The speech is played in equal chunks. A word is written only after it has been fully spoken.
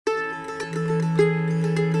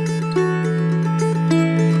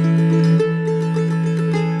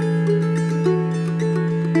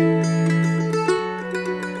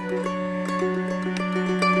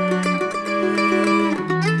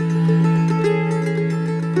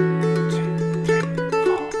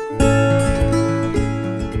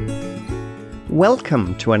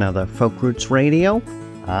Welcome to another Folk Roots Radio.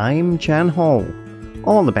 I'm Jan Hall.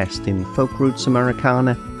 All the best in folk roots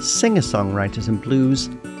Americana, singer-songwriters and blues,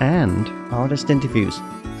 and artist interviews.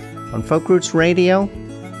 On Folk Roots Radio,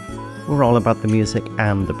 we're all about the music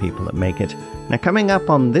and the people that make it. Now, coming up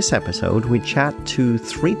on this episode, we chat to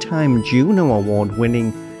 3-time Juno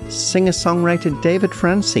Award-winning singer-songwriter David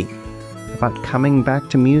Francey about coming back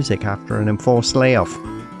to music after an enforced layoff.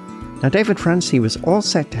 Now, David Francey was all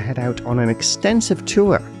set to head out on an extensive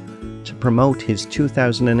tour to promote his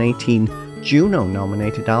 2018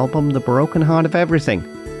 Juno-nominated album, The Broken Heart of Everything.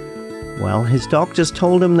 Well, his doctors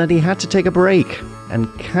told him that he had to take a break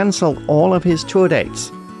and cancel all of his tour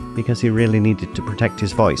dates because he really needed to protect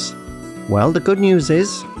his voice. Well, the good news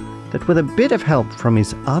is that with a bit of help from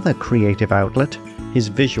his other creative outlet, his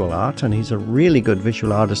visual art, and he's a really good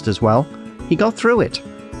visual artist as well, he got through it,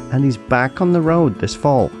 and he's back on the road this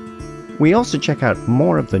fall. We also check out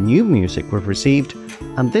more of the new music we've received,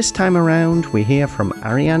 and this time around we hear from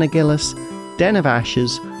Ariana Gillis, Den of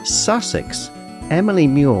Ashes, Sussex, Emily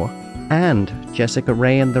Muir, and Jessica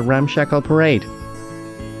Ray and the Ramshackle Parade.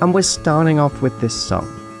 And we're starting off with this song.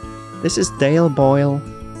 This is Dale Boyle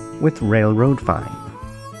with Railroad Vine.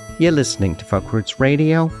 You're listening to Folk Roots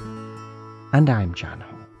Radio, and I'm Jan Hall.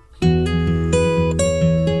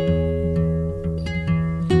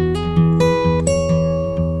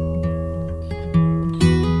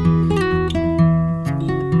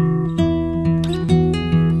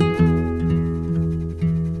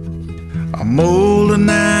 I'm older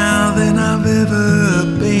now than I've ever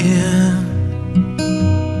been,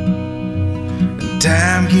 and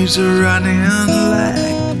time keeps running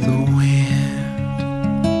like the wind,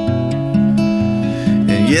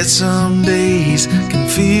 and yet some days can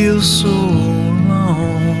feel so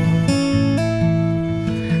long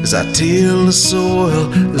as I till the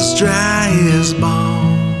soil as dry as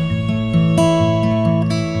bone.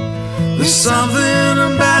 There's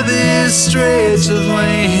something about this stretch of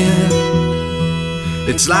land,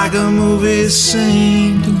 it's like a movie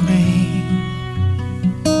scene to me,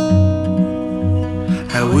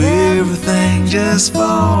 how everything just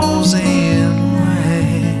falls in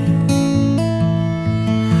line,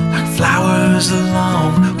 like flowers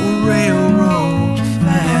along a railroad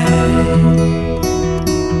flag.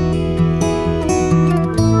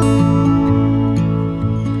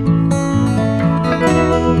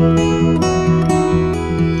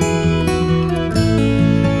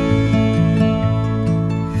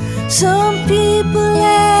 Some people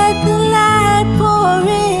let the light pour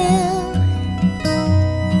in.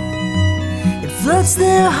 It floods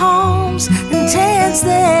their homes and tans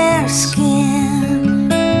their skin.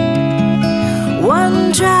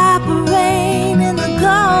 One drop of rain and they're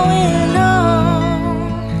going on.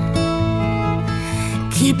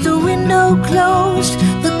 Keep the window closed,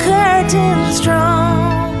 the curtains drawn.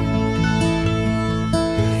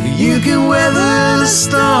 You can weather the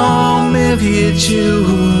storm if you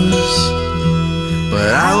choose,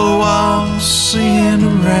 but I will waltz in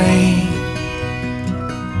the rain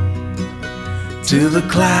till the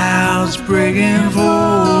clouds break and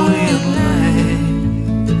fall in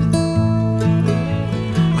line,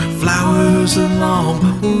 like flowers along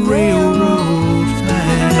a railroad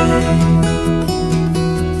flag.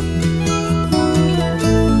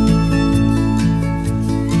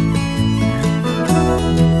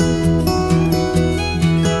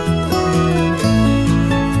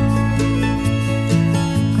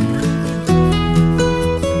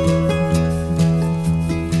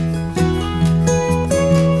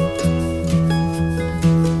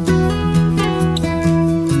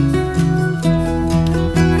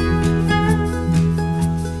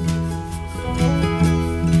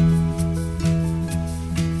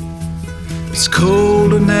 It's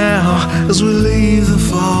colder now as we leave the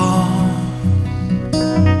fall.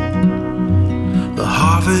 The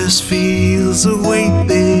harvest fields await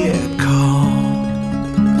their call.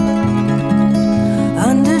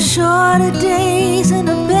 Under shorter days in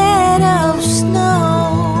a bed of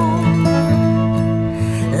snow,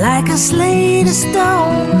 like a slate of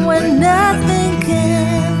stone where nothing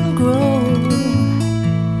can grow.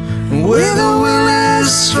 With a will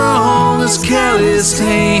as strong as calloused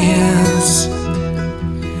hands,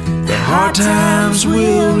 the hard times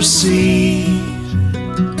will recede,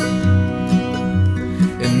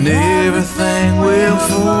 and everything will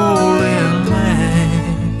fall in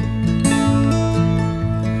line,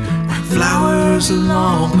 like flowers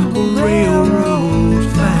along a railroad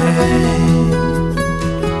flag.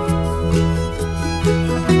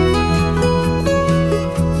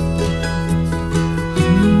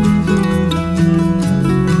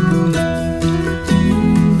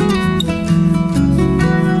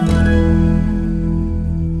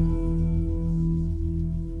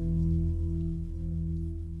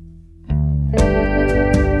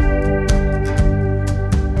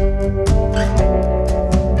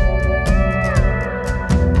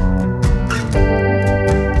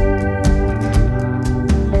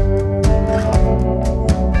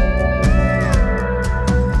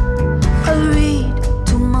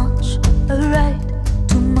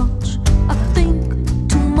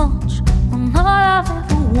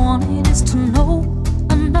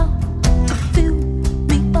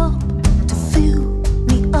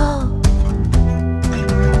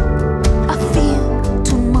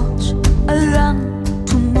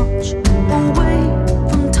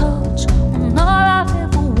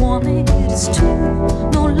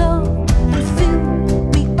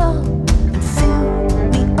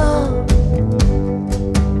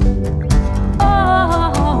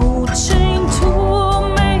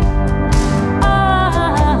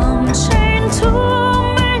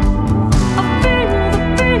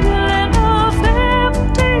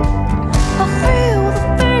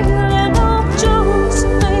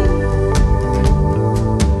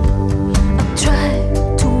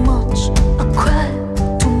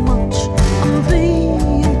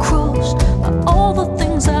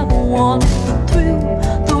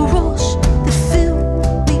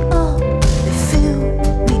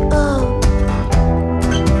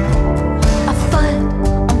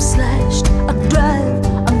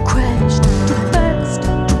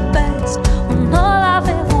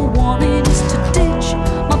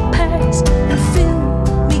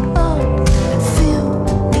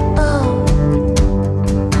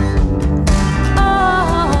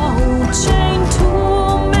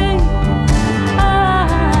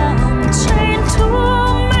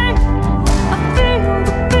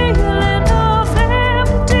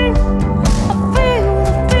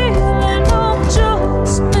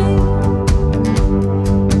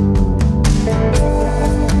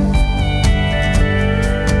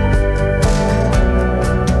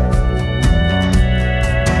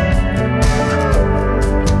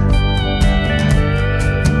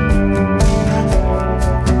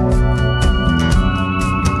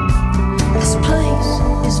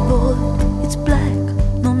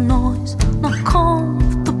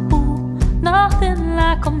 nothing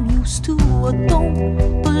like I'm used to. I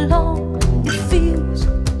don't belong, it feels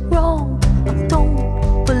wrong. I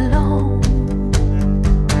don't belong.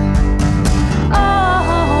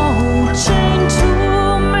 Oh, chained to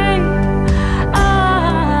me,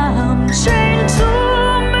 I'm chained to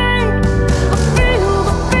me. I feel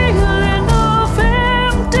the feeling of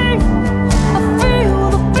empty. I feel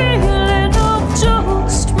the feeling of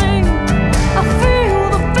just me. I feel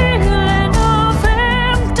the feeling of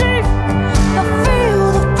empty. I feel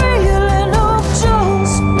the feeling of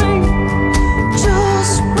just me.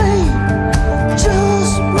 Just me.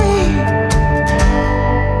 Just me.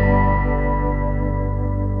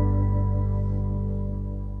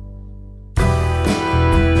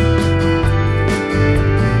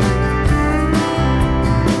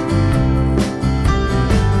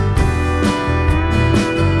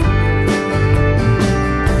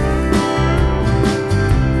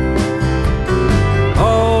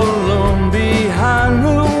 All alone behind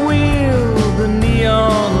the wheel, the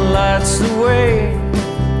neon lights the way.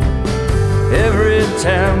 Every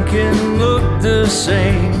town can look the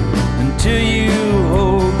same until you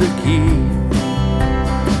hold the key.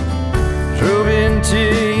 Drove into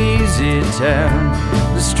Easy Town,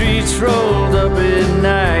 the streets rolled up at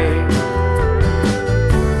night.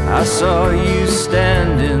 I saw you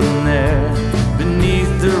standing there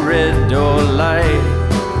beneath the red door light.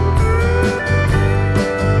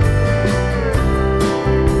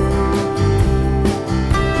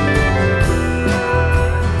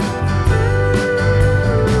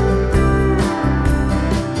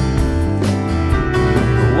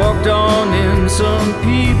 Walked on in, some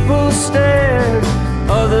people stared,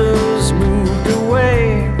 others moved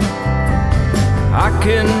away. I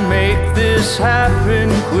can make this happen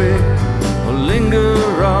quick or linger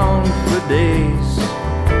on for days.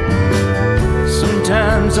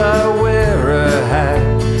 Sometimes I wear a hat,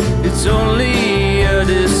 it's only a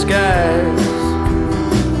disguise.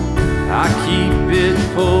 I keep it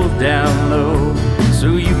pulled down low so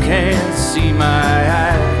you can't see my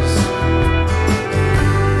eyes.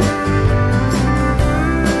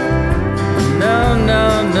 No, no,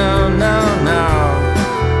 no, no, no.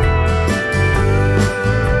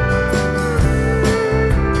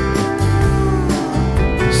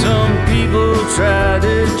 Some people try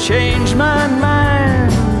to change my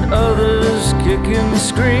mind, others kick and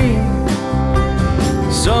scream.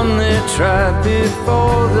 Some that try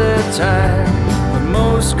before their time, but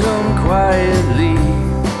most come quietly.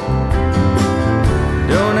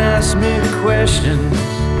 Don't ask me questions,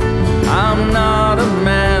 I'm not a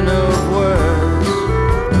man of words.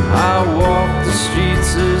 I walk the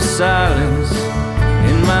streets of silence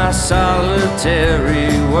in my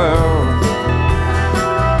solitary world.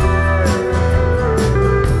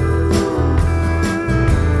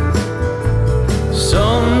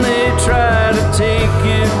 Some they try to take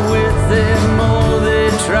it with them, or they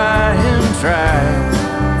try and try.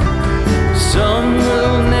 Some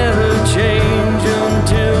will never change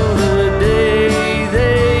until the day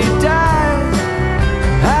they die.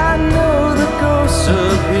 I know the ghosts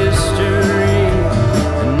of history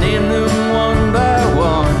and name them one by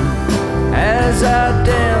one as I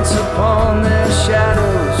dance upon their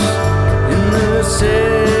shadows in the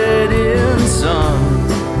setting sun.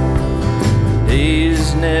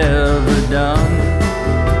 Day's never done.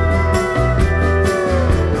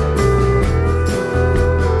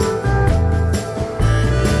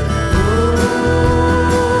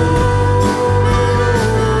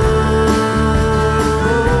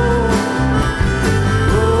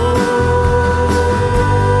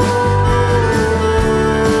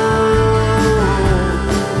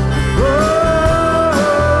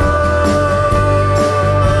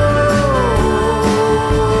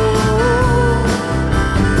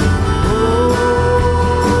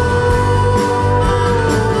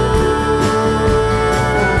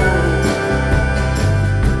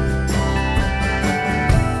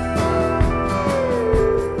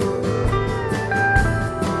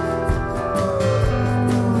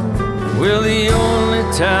 Well, the only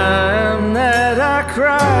time that I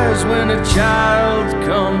cry is when a child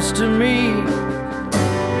comes to me.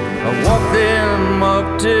 I walk them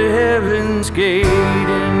up to heaven's gate,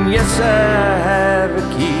 and yes, I have a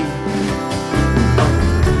key.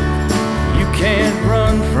 You can't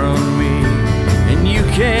run from me, and you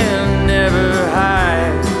can never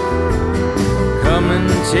hide. Come and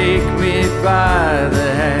take me by the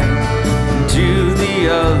hand to the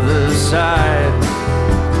other side.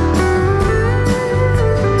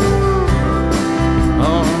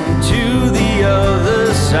 To the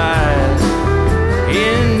other side,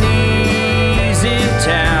 in Easy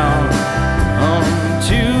Town,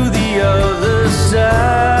 to the other side.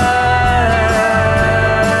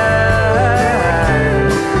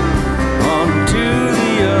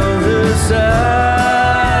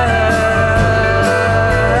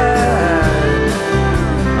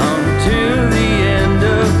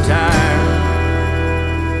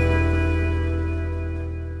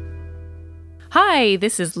 Hi,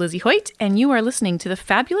 this is Lizzie Hoyt, and you are listening to the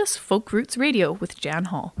fabulous Folk Roots Radio with Jan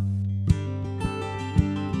Hall.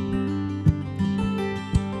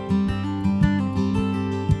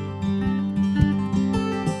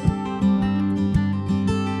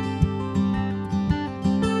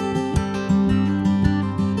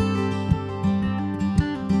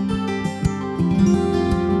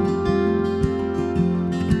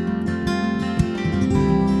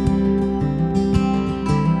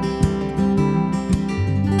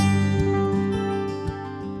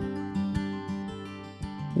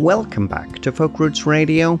 Welcome back to Folk Roots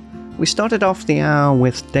Radio. We started off the hour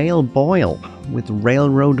with Dale Boyle with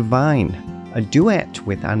Railroad Vine, a duet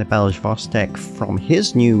with Annabelle Vostek from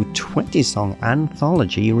his new 20-song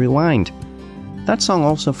anthology Rewind. That song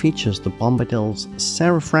also features the Bombadils'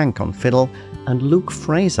 Sarah Frank on fiddle and Luke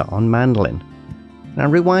Fraser on mandolin. Now,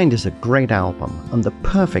 Rewind is a great album and the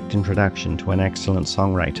perfect introduction to an excellent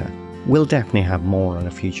songwriter. We'll definitely have more on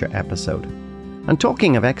a future episode. And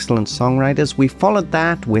talking of excellent songwriters, we followed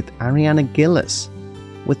that with Ariana Gillis,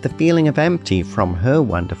 with The Feeling of Empty from her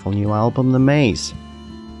wonderful new album The Maze.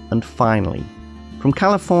 And finally, from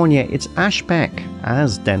California, it's Ash Beck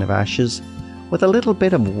as Den of Ashes, with a little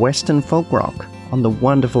bit of Western folk rock on the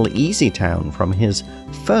wonderful Easy Town from his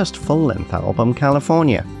first full-length album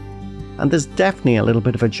California. And there's definitely a little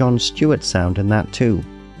bit of a Jon Stewart sound in that too.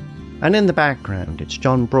 And in the background, it's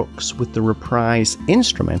John Brooks with the reprise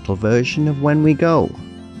instrumental version of When We Go,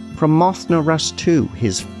 from Moth No Rust 2,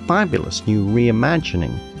 his fabulous new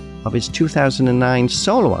reimagining of his 2009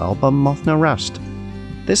 solo album Moth No Rust,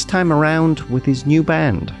 this time around with his new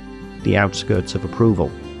band, The Outskirts of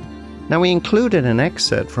Approval. Now, we included an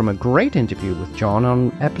excerpt from a great interview with John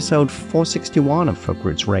on episode 461 of Folk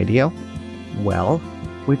Roots Radio. Well,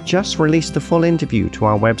 we've just released the full interview to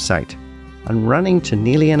our website, and running to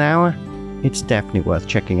nearly an hour, it's definitely worth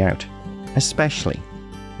checking out, especially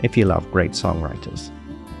if you love great songwriters.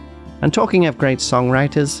 And talking of great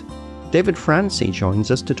songwriters, David Francie joins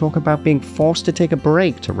us to talk about being forced to take a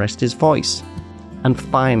break to rest his voice, and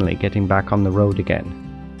finally getting back on the road again.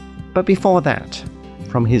 But before that,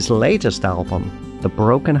 from his latest album, The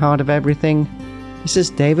Broken Heart of Everything, this is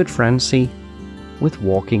David Francie with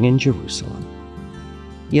Walking in Jerusalem.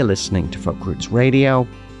 You're listening to Folk Roots Radio,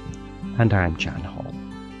 and I'm Jan Hall.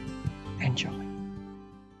 Enjoy.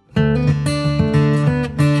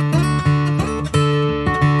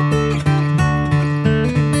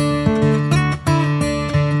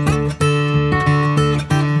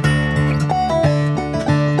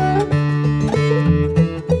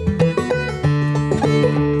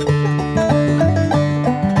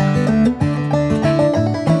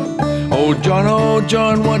 Oh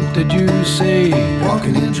John, what did you say?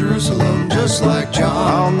 Walking in Jerusalem just like John.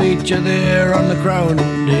 I'll meet you there on the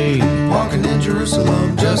crowning day. Walking in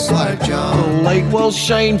Jerusalem just like The John. light will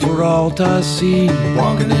shine for all to see.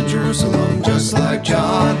 Walking in Jerusalem just like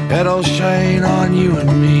John. It'll shine on you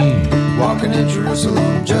and me. Walking in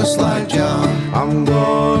Jerusalem just like John. I'm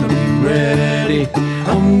gonna be ready.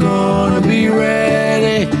 I'm gonna be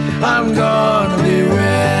ready. I'm gonna be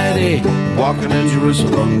ready. Walking in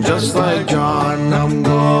Jerusalem just like John. I'm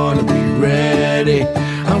gonna be ready.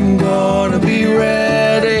 I'm gonna be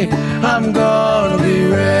ready. I'm gonna be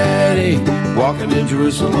ready. Walking in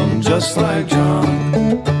Jerusalem just like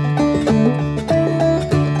John.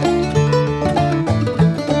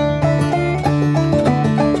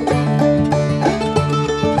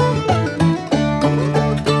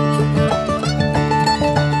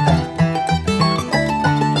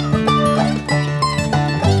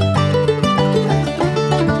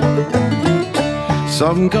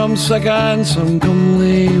 Some come sick and some come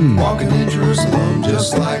lame. Walking in Jerusalem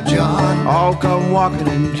just like John. All come walking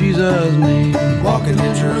in Jesus' name. Walking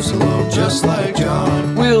in Jerusalem just like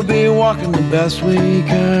John. We'll be walking the best we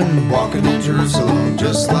can. Walking in Jerusalem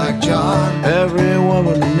just like John. Every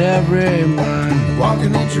woman and every man.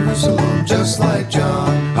 Walking in Jerusalem just like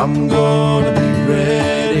John. I'm gonna be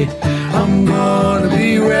ready. I'm gonna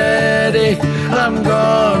be ready. I'm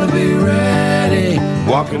gonna be ready.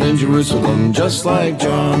 Walking in Jerusalem just like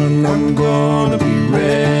John. And I'm gonna be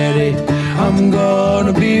ready. I'm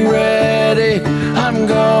gonna be ready. I'm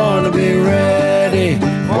gonna be ready.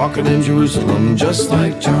 Walking in Jerusalem just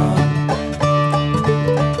like John.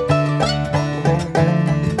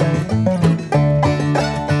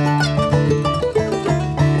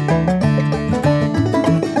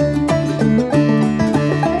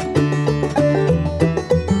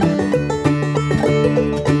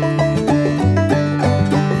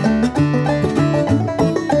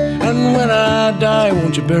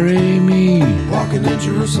 Won't you bury me? Walking in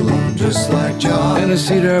Jerusalem just like John. And a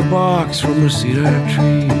cedar box from a cedar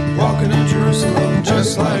tree. Walking in Jerusalem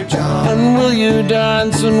just like John. And will you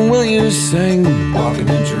dance and will you sing? Walking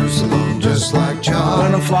in Jerusalem just like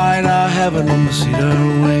John. Gonna fly to heaven on the cedar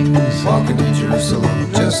wings. Walking in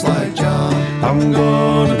Jerusalem just like John. I'm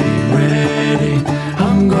gonna be ready.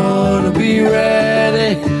 I'm gonna be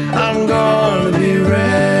ready. I'm gonna be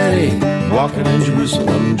ready. Walking in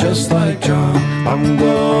Jerusalem just like John. I'm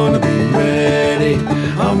gonna be ready.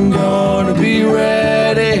 I'm gonna be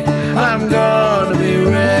ready. I'm gonna be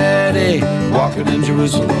ready. Walking in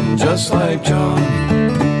Jerusalem just like John.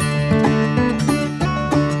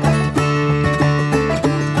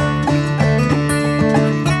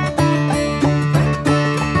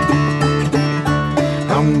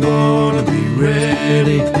 I'm gonna be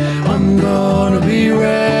ready. I'm gonna be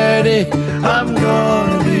ready. I'm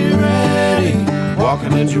gonna be ready.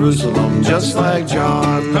 Walking in Jerusalem just like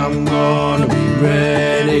John. I'm gonna be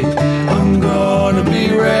ready. I'm gonna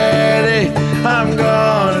be ready. I'm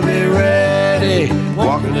gonna be ready.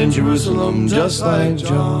 Walking in Jerusalem just like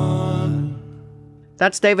John.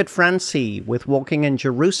 That's David Francie with Walking in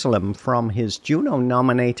Jerusalem from his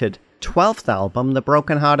Juno-nominated 12th album, The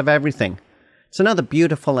Broken Heart of Everything. It's another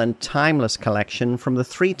beautiful and timeless collection from the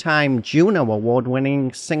 3-time Juno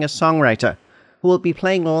Award-winning singer-songwriter who will be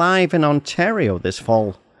playing live in Ontario this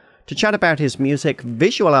fall. To chat about his music,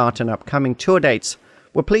 visual art and upcoming tour dates,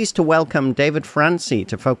 we're pleased to welcome David Francie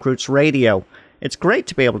to Folk Roots Radio. It's great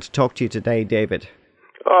to be able to talk to you today, David.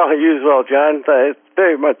 Oh, you as well, John.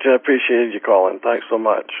 Very much appreciated you calling. Thanks so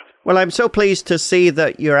much. Well, I'm so pleased to see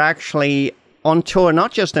that you're actually on tour,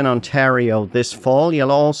 not just in Ontario this fall.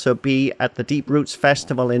 You'll also be at the Deep Roots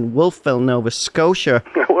Festival in Wolfville, Nova Scotia.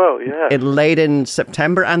 Well, yeah. Late in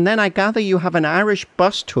September. And then I gather you have an Irish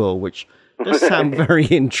bus tour, which does sound very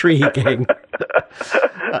intriguing.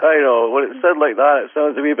 I know. When it's said like that, it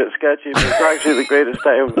sounds a wee bit sketchy, but it's actually the greatest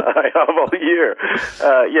time I have all year.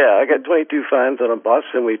 Yeah, I got 22 fans on a bus,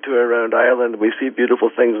 and we tour around Ireland. We see beautiful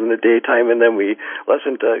things in the daytime, and then we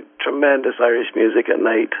listen to tremendous Irish music at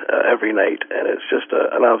night, every night, and it's just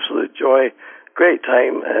an absolute joy. Great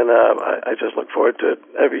time, and I just look forward to it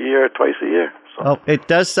every year, twice a year. So. Oh, it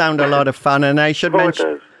does sound a lot of fun, and I should mention...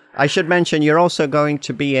 It does. I should mention you're also going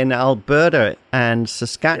to be in Alberta and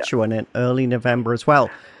Saskatchewan in early November as well.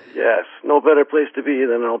 Yes, no better place to be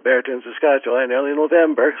than Alberta and Saskatchewan in early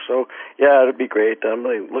November. So, yeah, it'll be great. I'm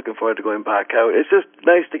really looking forward to going back out. It's just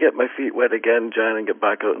nice to get my feet wet again, Jan, and get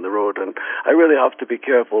back out on the road. And I really have to be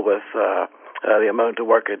careful with the amount of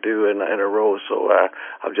work I do in a row. So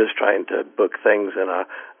I'm just trying to book things in a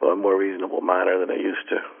more reasonable manner than I used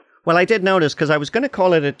to. Well, I did notice, because I was going to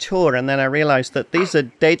call it a tour, and then I realized that these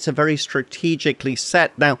dates are very strategically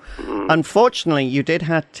set. Now, unfortunately, you did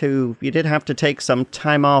have to take some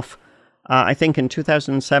time off, I think in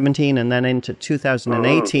 2017 and then into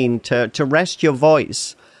 2018 to rest your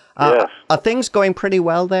voice. Yes. Are things going pretty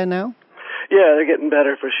well there now? Yeah, they're getting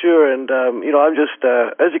better for sure. And, I'm just,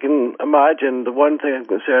 as you can imagine, the one thing I'm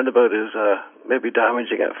concerned about is maybe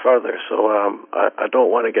damaging it further. So I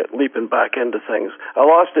don't want to get leaping back into things. I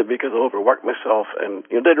lost it because I overworked myself and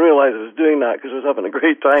didn't realize I was doing that because I was having a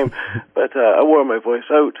great time. But I wore my voice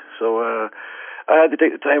out. So I had to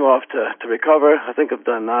take the time off to recover. I think I've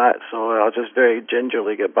done that. So I'll just very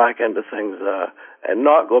gingerly get back into things and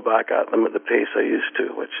not go back at them at the pace I used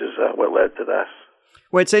to, which is what led to this.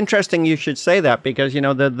 Well, it's interesting you should say that because,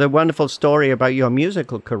 the wonderful story about your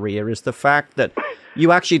musical career is the fact that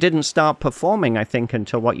you actually didn't start performing, I think,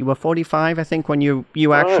 until you were 45, I think, when you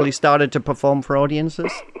actually started to perform for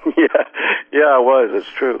audiences? Yeah, I was.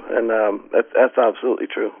 It's true. And that's absolutely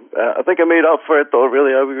true. I think I made up for it, though,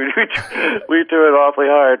 really. We toured awfully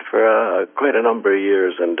hard for quite a number of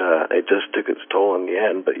years, and it just took its toll in the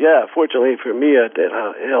end. But, yeah, fortunately for me, it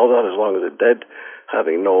held on as long as it did,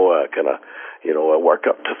 having no a work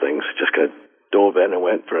up to things. Just kind of dove in and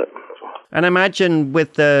went for it. And imagine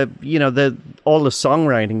with all the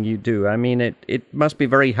songwriting you do, I mean, it must be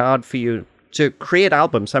very hard for you to create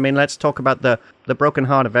albums. I mean, let's talk about the Broken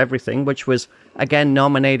Heart of Everything, which was, again,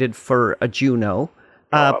 nominated for a Juno.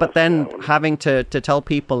 But then having to tell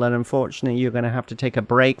people that, unfortunately, you're going to have to take a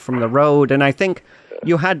break from the road. And I think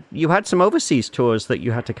you had some overseas tours that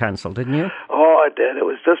you had to cancel, didn't you? Oh, I did. It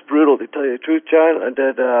was just brutal, to tell you the truth, John. I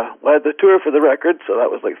had the tour for the record, so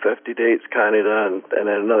that was like 50 dates, Canada, and then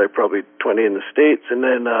another probably 20 in the States, and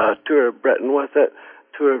then a tour of Britain with it,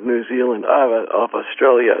 tour of New Zealand, of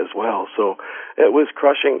Australia as well. So it was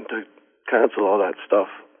crushing to cancel all that stuff.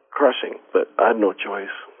 Crushing, but I had no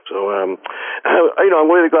choice. So, I'm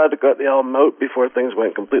really glad I got the album out before things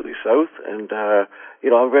went completely south. And,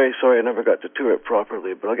 I'm very sorry I never got to tour it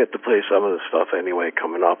properly, but I'll get to play some of the stuff anyway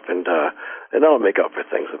coming up, and that'll make up for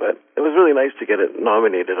things a bit. It was really nice to get it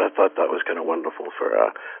nominated. I thought that was kind of wonderful for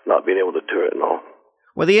not being able to tour it and all.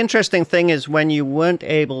 Well, the interesting thing is when you weren't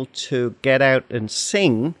able to get out and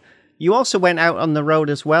sing, you also went out on the road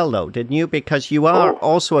as well, though, didn't you? Because you are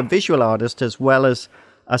also a visual artist as well as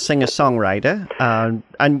a singer-songwriter.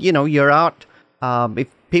 And your art, if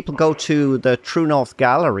people go to the True North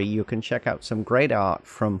Gallery, you can check out some great art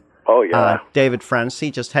from David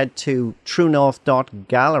Francie. Just head to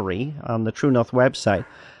truenorth.gallery on the True North website.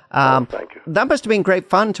 Thank you. That must have been great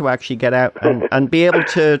fun to actually get out and be able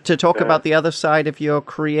to talk about the other side of your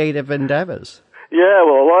creative endeavors. Yeah,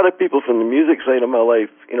 well, a lot of people from the music side of my life,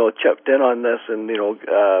 chipped in on this and,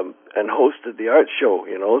 and hosted the art show,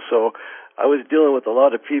 so I was dealing with a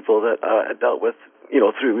lot of people that I dealt with,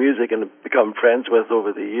 through music and become friends with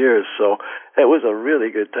over the years. So it was a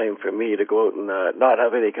really good time for me to go out and not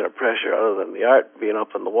have any kind of pressure other than the art being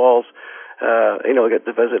up on the walls. Get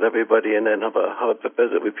to visit everybody and then have a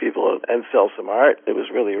visit with people and sell some art. It was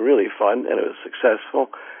really, really fun, and it was successful,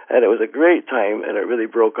 and it was a great time, and it really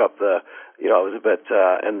broke up I was a bit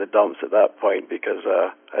in the dumps at that point because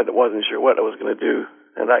I wasn't sure what I was going to do,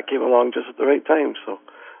 and that came along just at the right time, so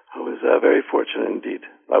I was very fortunate indeed.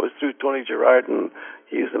 That was through Tony Gerard, and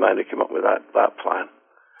he's the man who came up with that plan.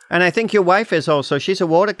 And I think your wife is also, she's a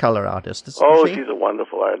watercolor artist, isn't she? She's a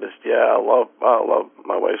wonderful artist. Yeah, I love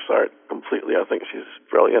my wife's art completely. I think she's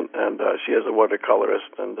brilliant, and she is a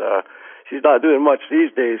watercolorist, and she's not doing much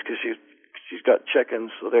these days because she's got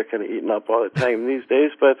chickens, so they're kind of eating up all the time these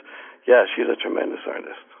days, but yeah, she's a tremendous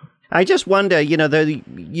artist. I just wonder,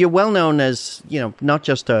 you're well known as, not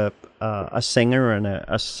just a singer and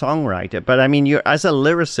a songwriter, but I mean, you're as a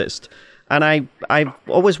lyricist, and I've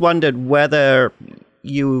always wondered whether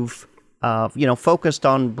you've focused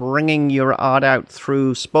on bringing your art out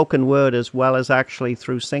through spoken word as well as actually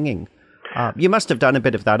through singing. You must have done a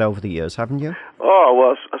bit of that over the years, haven't you? Oh,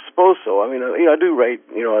 well, I suppose so. I mean, I do write,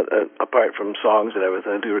 apart from songs and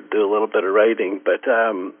everything, I do a little bit of writing, but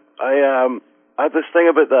I have this thing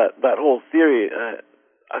about that whole theory.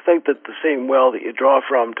 I think that the same well that you draw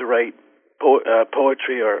from to write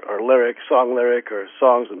poetry or lyric, song lyric, or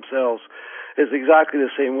songs themselves is exactly the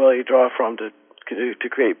same well you draw from to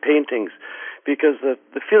create paintings, because the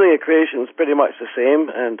feeling of creation is pretty much the same,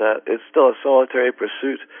 and it's still a solitary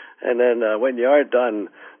pursuit. And then when you are done,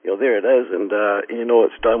 there it is, and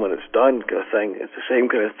it's done when it's done, kind of thing. It's the same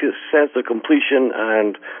kind of sense of completion,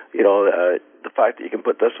 and the fact that you can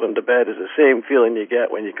put this one to bed is the same feeling you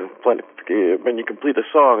get when you complete a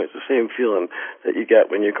song. It's the same feeling that you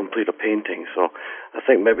get when you complete a painting. So I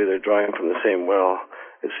think maybe they're drawing from the same well.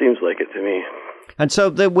 It seems like it to me. And so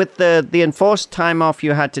with the enforced time off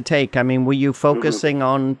you had to take, I mean, were you focusing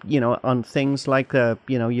on things like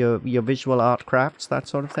your visual art crafts, that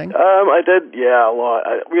sort of thing? I did, yeah, a lot.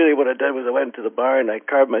 What I did was I went to the barn. I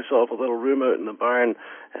carved myself a little room out in the barn,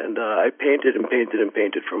 and I painted and painted and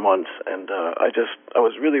painted for months. And I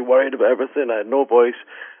was really worried about everything. I had no voice.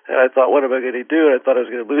 And I thought, what am I going to do? And I thought I was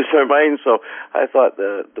going to lose my mind. So I thought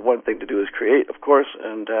the one thing to do is create, of course.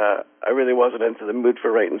 And I really wasn't into the mood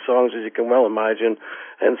for writing songs, as you can well imagine.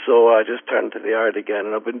 And so I just turned to the art again.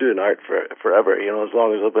 And I've been doing art forever. As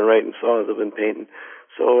long as I've been writing songs, I've been painting.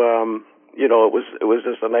 So it was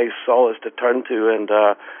just a nice solace to turn to. And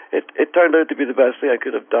it turned out to be the best thing I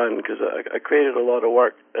could have done, because I created a lot of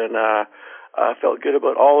work, and I felt good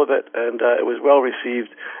about all of it, and it was well received,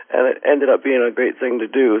 and it ended up being a great thing to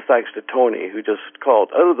do, thanks to Tony, who just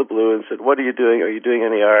called out of the blue and said, "What are you doing? Are you doing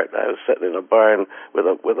any art?" And I was sitting in a barn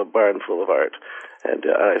with a barn full of art, and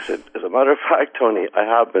I said, "As a matter of fact, Tony, I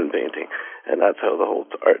have been painting," and that's how the whole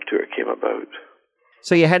art tour came about.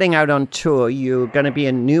 So you're heading out on tour. You're going to be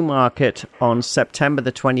in Newmarket on September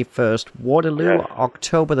the 21st, Waterloo, yes,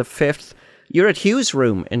 October the 5th. You're at Hughes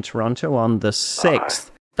Room in Toronto on the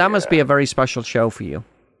 6th. That must be a very special show for you.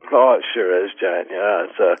 Oh, it sure is, Jan. Yeah,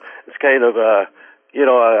 it's kind of I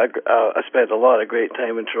spent a lot of great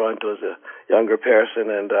time in Toronto as a younger person,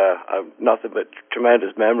 and I've nothing but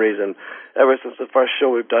tremendous memories. And ever since the first show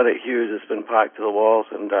we've done at Hughes, it's been packed to the walls,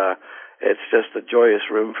 and it's just a joyous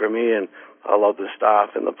room for me. And I love the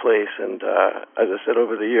staff and the place. And as I said,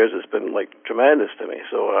 over the years, it's been like tremendous to me.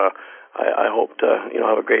 So I hope to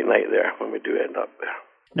have a great night there when we do end up there.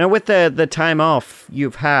 Now, with the time off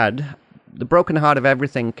you've had, The Broken Heart of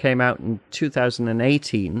Everything came out in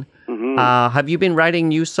 2018. Mm-hmm. Have you been writing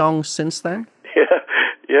new songs since then?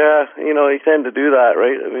 Yeah, you tend to do that,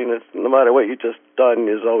 right? I mean, it's, no matter what you just done,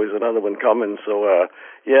 there's always another one coming. So,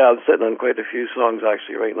 yeah, I'm sitting on quite a few songs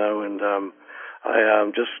actually right now, and I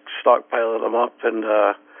am just stockpiling them up, and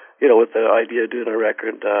with the idea of doing a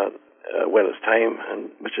record when it's time, and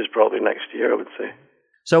which is probably next year, I would say.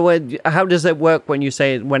 So how does it work when you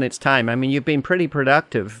say when it's time? I mean, you've been pretty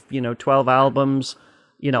productive, 12 albums,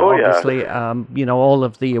 obviously, all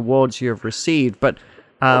of the awards you've received, but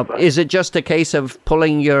is it just a case of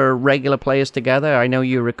pulling your regular players together? I know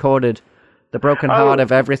you recorded The Broken Heart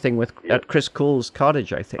of Everything at Chris Cool's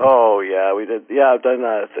cottage, I think. Oh, yeah, we did. Yeah, I've done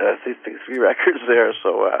 3 records there,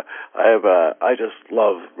 so I just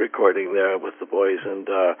love recording there with the boys, and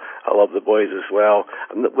I love the boys as well.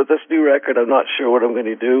 And with this new record, I'm not sure what I'm going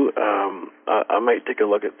to do. I might take a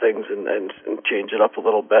look at things and change it up a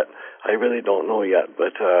little bit. I really don't know yet,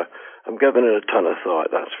 but I'm giving it a ton of thought,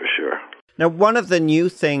 that's for sure. Now, one of the new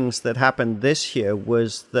things that happened this year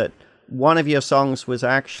was that one of your songs was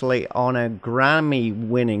actually on a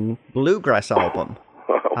Grammy-winning bluegrass album.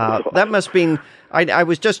 That must have been... I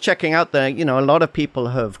was just checking out there, a lot of people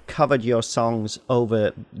have covered your songs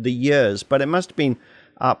over the years, but it must have been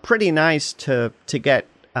pretty nice to get,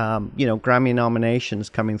 Grammy nominations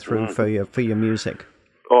coming through for your music.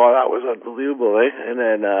 Oh, that was unbelievable, eh? And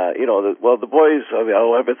then, the boys, I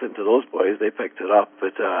owe everything to those boys. They picked it up.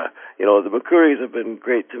 But, the McCouries have been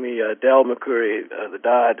great to me. Del McCoury, the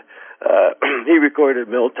dad, he recorded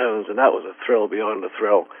Milltowns, and that was a thrill beyond a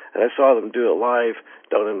thrill. And I saw them do it live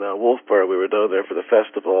down in Wolfboro. We were down there for the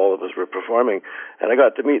festival. All of us were performing. And I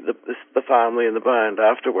got to meet the family and the band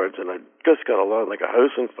afterwards, and I just got along like a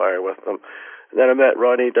house on fire with them. And then I met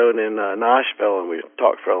Ronnie down in Nashville, and we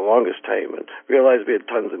talked for the longest time and realized we had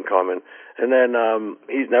tons in common. And then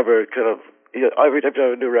he's never every time I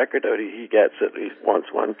have a new record out, he gets it. He wants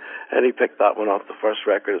one, and he picked that one off the first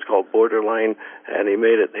record. It's called Borderline, and he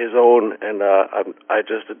made it his own. And I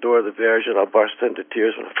just adore the version. I burst into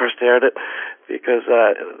tears when I first heard it because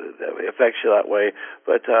it affects you that way.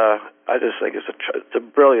 But I just think it's a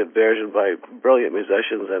brilliant version by brilliant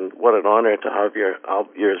musicians, and what an honor to have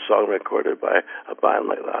your song recorded by a band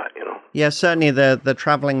like that. Yeah, certainly the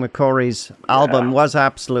Traveling McCouries album was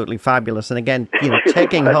absolutely fabulous, and again,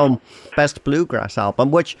 taking home Best Bluegrass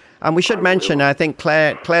Album, and we should mention, I think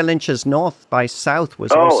Claire Lynch's North by South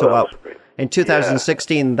was also up in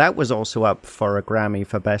 2016. That was also up for a Grammy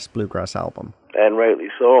for Best Bluegrass Album. And rightly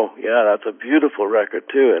so. Yeah, that's a beautiful record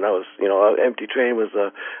too. And I was, Empty Train was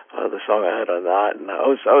the song I had on that, and I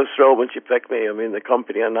was thrilled when she picked me. I mean, the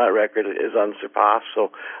company on that record is unsurpassed.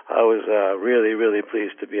 So I was really, really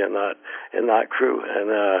pleased to be in that crew.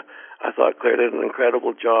 And I thought Claire did an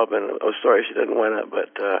incredible job, and I was sorry she didn't win it, but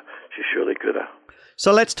she surely could have.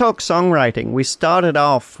 So let's talk songwriting. We started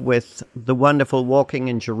off with the wonderful Walking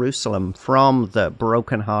in Jerusalem from The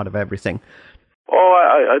Broken Heart of Everything. Oh,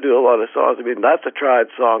 I do a lot of songs. I mean, that's a tried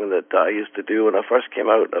song that I used to do when I first came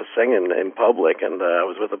out. I was singing in public, and I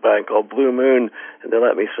was with a band called Blue Moon, and they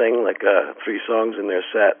let me sing like 3 songs in their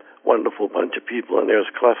set. Wonderful bunch of people, and there's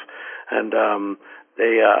Cliff. And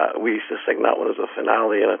we used to sing that one as a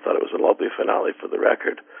finale, and I thought it was a lovely finale for the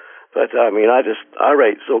record. But I mean, I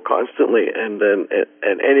write so constantly, and then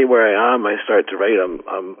and anywhere I am, I start to write. I'm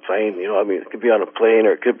fine, I mean, it could be on a plane,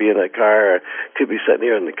 or it could be in a car, or it could be sitting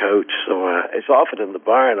here on the couch. So it's often in the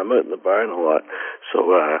barn. I'm out in the barn a lot.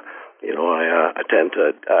 So I tend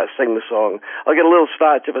to sing the song. I'll get a little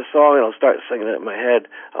snatch of a song, and I'll start singing it in my head.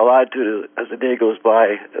 I'll add to it as the day goes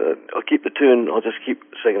by. I'll keep the tune. I'll just keep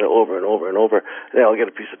singing it over and over and over. And then I'll get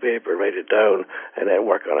a piece of paper, write it down, and then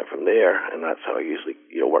work on it from there. And that's how I usually,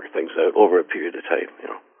 work things out over a period of time.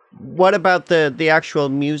 What about the actual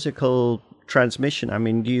musical transmission? I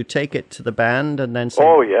mean, do you take it to the band and then sing?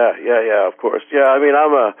 Oh yeah, of course. Yeah, I mean,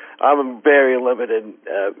 I'm a very limited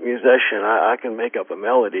musician. I can make up a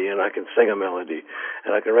melody, and I can sing a melody,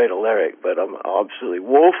 and I can write a lyric, but I'm absolutely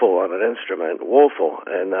woeful on an instrument, woeful,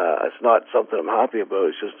 and it's not something I'm happy about.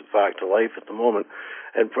 It's just a fact of life at the moment,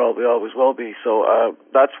 and probably always will be. So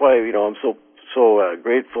that's why I'm so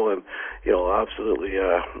grateful, and absolutely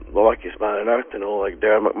the luckiest man on earth to know, like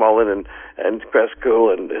Darren McMullen and Chris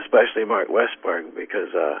Cool, and especially Mark Westberg,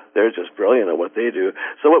 because they're just brilliant at what they do.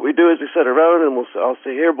 So what we do is we sit around, and I'll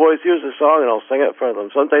say, "Here, boys, here's the song," and I'll sing it for them.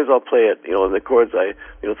 Sometimes I'll play it, in the chords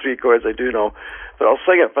 3 chords I do know, but I'll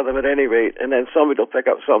sing it for them at any rate, and then somebody will pick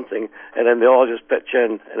up something, and then they all just pitch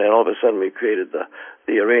in, and then all of a sudden we've created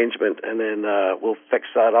the arrangement, and then we'll fix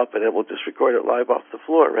that up, and then we'll just record it live off the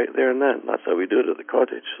floor right there and then. That's how we do it at the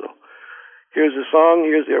cottage. So, here's the song,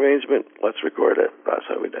 here's the arrangement, let's record it. That's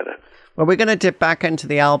how we did it. Well, we're going to dip back into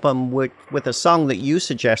the album with a song that you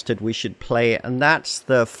suggested we should play, and that's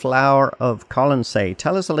The Flower of Colonsay.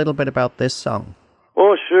 Tell us a little bit about this song.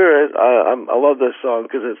 Oh, sure. I love this song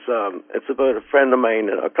because it's about a friend of mine,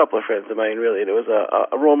 a couple of friends of mine, really. And it was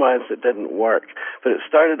a romance that didn't work, but it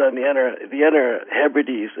started on the Inner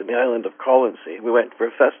Hebrides in the island of Colonsay. We went for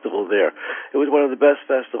a festival there. It was one of the best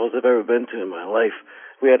festivals I've ever been to in my life.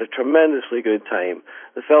 We had a tremendously good time.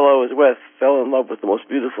 The fellow I was with fell in love with the most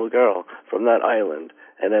beautiful girl from that island,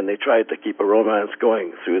 and then they tried to keep a romance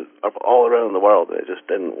going through all around the world, and it just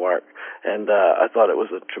didn't work. And I thought it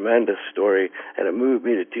was a tremendous story, and it moved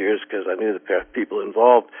me to tears because I knew the people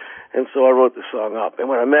involved. And so I wrote the song up. And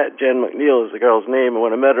when I met Jen McNeil, is the girl's name, and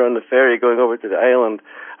when I met her on the ferry going over to the island,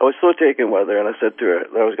 I was so taken with her, and I said to her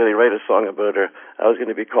that I was going to write a song about her. I was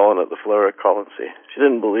going to be calling it The Flower of Colonsay. She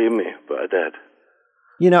didn't believe me, but I did.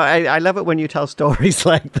 You know, I love it when you tell stories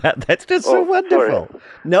like that. That's just so wonderful. Sorry.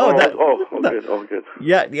 No, good.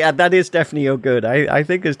 Yeah, that is definitely good. I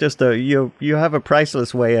think it's just you have a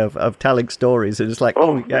priceless way of telling stories. It's like,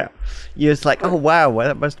 yeah. You're just like, oh, wow, well,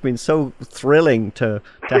 that must have been so thrilling to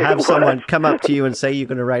have someone come up to you and say you're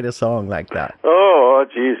going to write a song like that. Oh,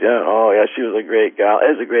 geez, yeah. Oh, yeah, she was a great gal.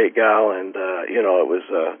 Is a great gal, and, it was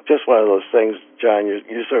just one of those things, John,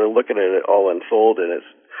 you're sort of looking at it all unfold, and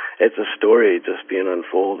it's a story just being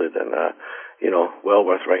unfolded and, well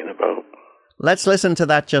worth writing about. Let's listen to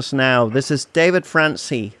that just now. This is David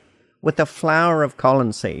Francy with The Flower of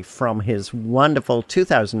Colonsay from his wonderful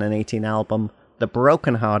 2018 album, The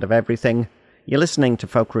Broken Heart of Everything. You're listening to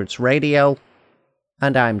Folk Roots Radio,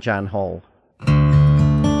 and I'm Jan Hall.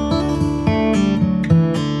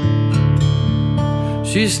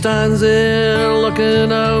 She stands there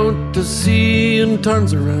looking out to sea and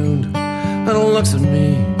turns around and looks at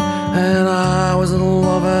me. And I was in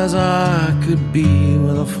love as I could be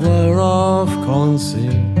with a flower of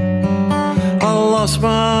Colonsay. I lost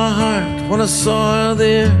my heart when I saw her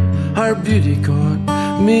there. Her beauty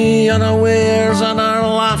caught me unawares, and her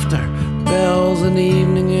laughter, bells in the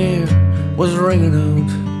evening air, was ringing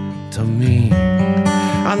out to me.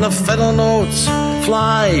 And the fiddle notes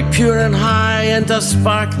fly pure and high into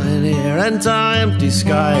sparkling air, into empty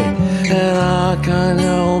sky. And I can't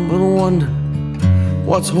help but wonder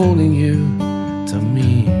what's holding you to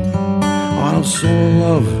me. Oh, I'm so in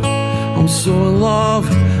love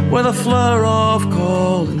with a flower of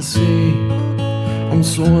Colonsay. I'm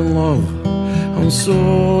so in love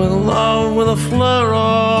with a flower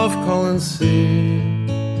of Colonsay.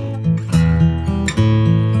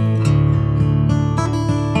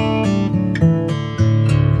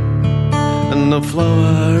 And the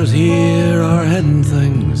flowers here are hidden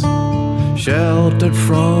things, sheltered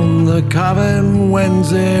from the cabin winds.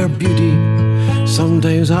 Their beauty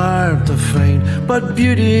sometimes hard to find, but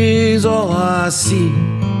beauty's all I see.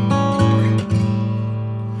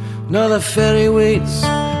 Now the ferry waits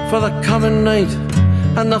for the coming night,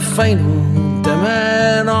 and the final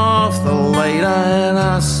dimming off the light, and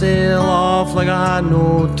I sail off like I had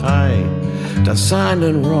no tie to sand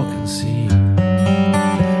and rock and sea.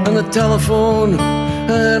 And the telephone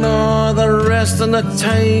and all the rest, and the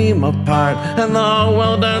time apart, and the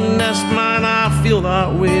wilderness, man, I feel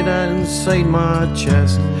that weight inside my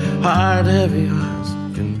chest, hard, heavy as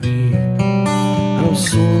can be. And I'm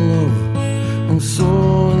so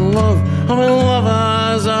in love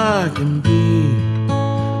as I can be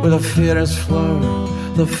with the fairest flower,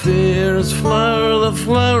 the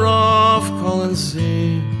flower of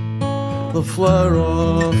Colonsay, the flower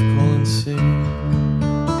of Colonsay.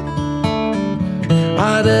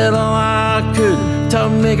 I did all I could to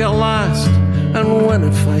make it last, and when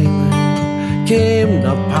it finally came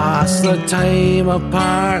to pass, the time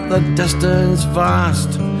apart, the distance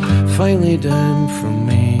vast, finally dimmed from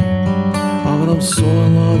me. Oh, but I'm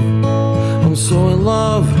so in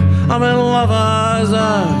love as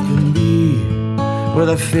I can be with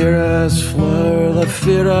the fairest flower,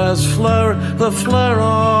 the flower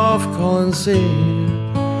of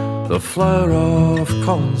Colonsay, the flower of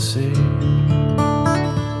Colonsay.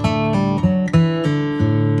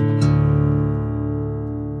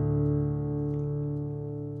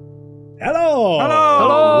 Hello.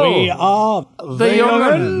 We are the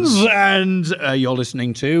Young'uns, and you're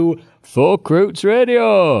listening to Folk Roots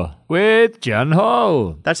Radio with Jan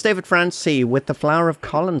Hall. That's David Francy with The Flower of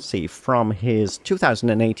Colonsay from his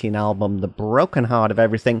 2018 album, The Broken Heart of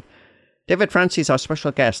Everything. David Francy's our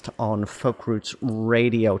special guest on Folk Roots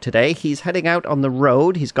Radio today. He's heading out on the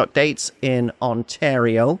road. He's got dates in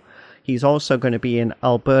Ontario. He's also going to be in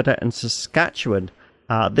Alberta and Saskatchewan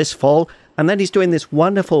this fall. And then he's doing this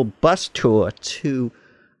wonderful bus tour to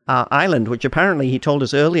Island, which apparently he told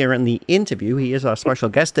us earlier in the interview, he is our special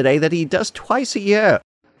guest today, that he does twice a year.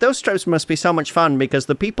 Those trips must be so much fun because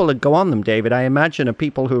the people that go on them, David, I imagine are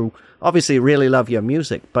people who obviously really love your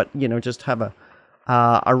music, but, just have a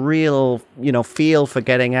real, feel for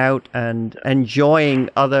getting out and enjoying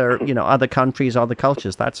other countries, other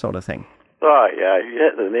cultures, that sort of thing. Oh, yeah, you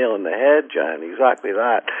hit the nail on the head, John, exactly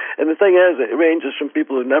that. And the thing is, it ranges from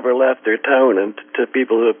people who never left their town and to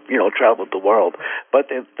people who have, traveled the world. But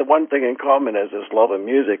the one thing in common is this love of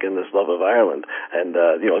music and this love of Ireland and,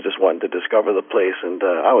 just wanting to discover the place. And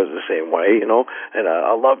I was the same way, and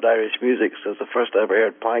I loved Irish music since the first I ever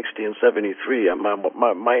heard Planxty in 73. And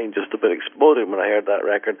my mind just a bit exploded when I heard that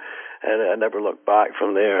record. And I never looked back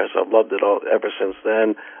from there. So I've loved it all ever since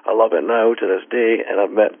then. I love it now to this day, and I've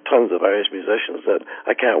met tons of Irish musicians that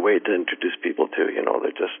I can't wait to introduce people to.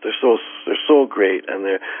 They're so great, and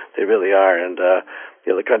they really are. And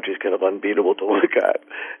the country's kind of unbeatable to look at,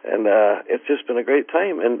 and it's just been a great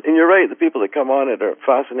time. And you're right, the people that come on it are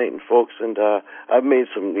fascinating folks, and I've made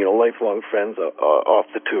some lifelong friends off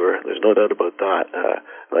the tour. There's no doubt about that,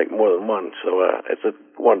 like more than one. So it's a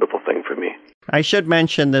wonderful thing for me. I should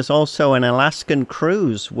mention there's also an Alaskan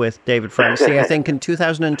cruise with David Francy, I think in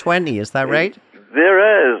 2020. Is that right?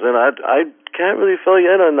 There is, and I can't really fill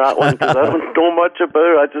you in on that one because I don't know much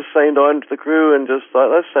about it. I just signed on to the crew and just thought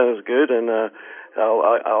that sounds good, and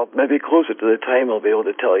I'll maybe closer to the time I'll be able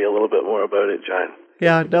to tell you a little bit more about it, John.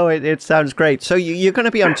 Yeah, no, it sounds great. So you're going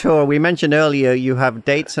to be on tour. We mentioned earlier you have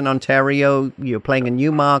dates in Ontario. You're playing in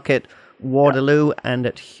Newmarket, Waterloo, and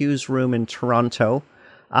at Hughes Room in Toronto.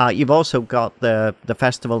 You've also got the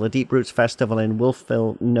festival, the Deep Roots Festival in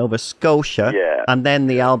Wolfville, Nova Scotia, and then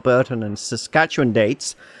the Alberta and Saskatchewan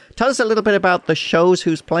dates. Tell us a little bit about the shows,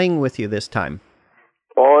 who's playing with you this time.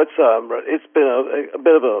 Oh, it's been a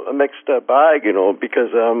bit of a mixed bag,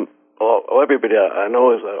 because everybody I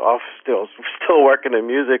know is off still working in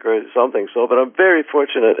music or something. So, but I'm very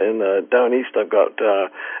fortunate in down east. I've got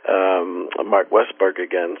Mark Westberg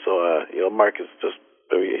again. So, Mark is just.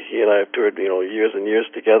 He and I have toured, years and years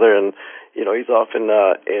together, and he's off in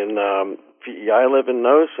PEI I live in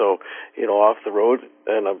now, so off the road,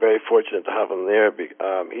 and I'm very fortunate to have him there.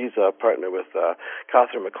 He's a partner with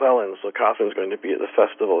Catherine McClellan, so Catherine's going to be at the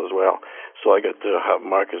festival as well. So I get to have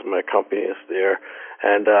Mark as my accompanist there,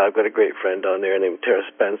 and I've got a great friend down there named Tara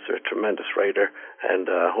Spencer, a tremendous writer, and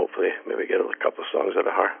hopefully maybe get a couple of songs out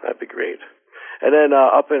of her. That'd be great. And then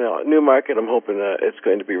up in Newmarket, I'm hoping it's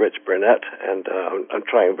going to be Rich Burnett, and I'm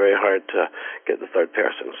trying very hard to get the third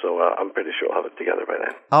person, so I'm pretty sure I'll have it together by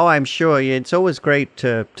then. Oh, I'm sure. It's always great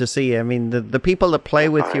to see. I mean, the people that play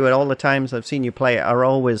with you at all the times I've seen you play are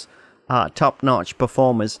always top-notch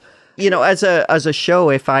performers. As a show,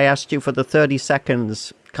 if I asked you for the 30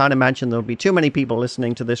 seconds, can't imagine there'll be too many people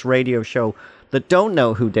listening to this radio show that don't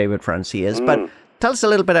know who David Francy is, but tell us a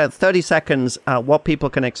little bit about 30 seconds, what people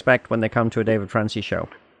can expect when they come to a David Francy show.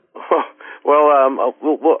 Well, I'll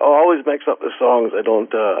always mix up the songs. I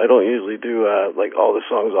don't usually do like all the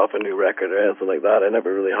songs off a new record or anything like that. I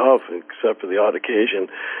never really have, except for the odd occasion.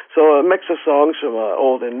 So a mix of songs from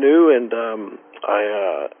old and new, and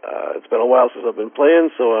it's been a while since I've been playing,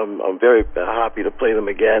 so I'm very happy to play them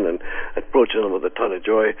again and approaching them with a ton of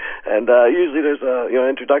joy. And usually there's a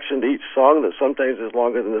introduction to each song that sometimes is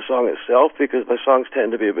longer than the song itself, because my songs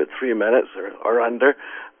tend to be about 3 minutes or under.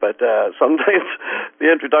 But sometimes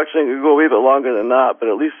the introduction could go a wee bit longer than that. But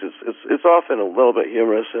at least it's often a little bit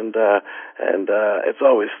humorous, and it's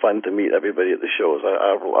always fun to meet everybody at the shows.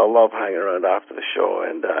 I love hanging around after the show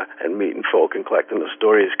and meeting folk and collecting the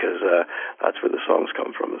stories, because that's where the songs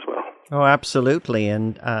come from as well. Oh, absolutely,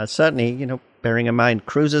 and certainly, bearing in mind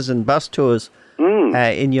cruises and bus tours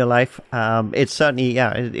in your life, it's certainly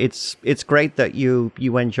it's great that you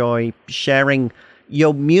enjoy sharing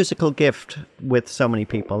your musical gift with so many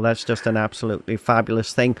people. That's just an absolutely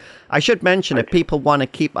fabulous thing. I should mention, if people want to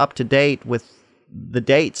keep up to date with the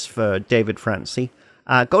dates for David Francy,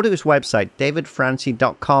 go to his website,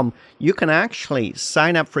 davidfrancy.com. You can actually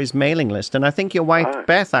sign up for his mailing list, and I think your wife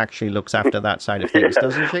Beth actually looks after that side of things,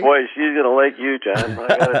 doesn't she? Boy, she's going to like you, John. I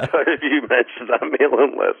got to tell you, if you mentioned that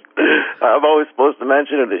mailing list. I'm always supposed to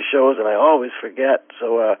mention it at shows, and I always forget,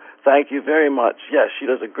 so thank you very much. Yes, she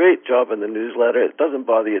does a great job in the newsletter. It doesn't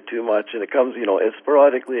bother you too much, and it comes, it's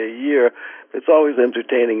sporadically a year. It's always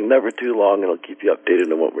entertaining, never too long, and it'll keep you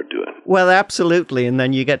updated on what we're doing. Well, absolutely, and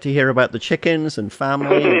then you get to hear about the chickens and family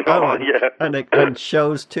family. Yeah. And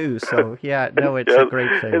shows too. So yeah, no, it's a great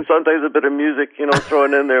thing. And sometimes a bit of music,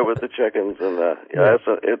 thrown in there with the chickens, and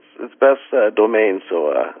it's Beth's domain.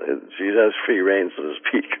 So she has free reign, so to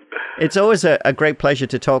speak. It's always a great pleasure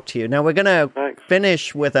to talk to you. Now we're going to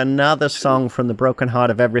finish with another song from The Broken Heart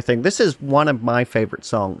of Everything. This is one of my favorite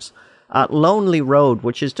songs, Lonely Road,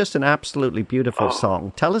 which is just an absolutely beautiful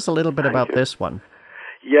song. Tell us a little bit about this one.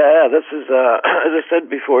 Yeah, this is, as I said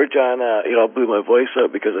before, John, I blew my voice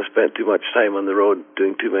out because I spent too much time on the road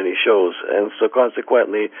doing too many shows. And so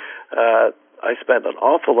consequently, I spent an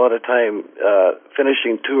awful lot of time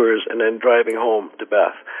finishing tours and then driving home to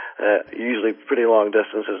Beth, usually pretty long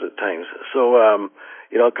distances at times. So,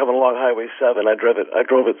 coming along Highway 7, I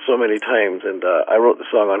drove it so many times, and I wrote the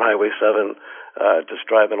song on Highway 7, just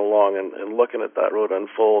driving along and looking at that road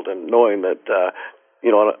unfold and knowing that,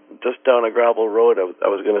 just down a gravel road, I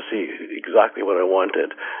was going to see exactly what I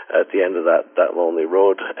wanted at the end of that lonely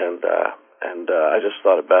road, and I just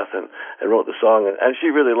thought of Beth and wrote the song, and she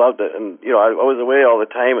really loved it. And I was away all the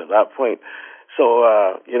time at that point, so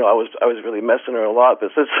I was really missing her a lot.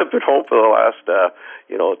 But since I've been home for the last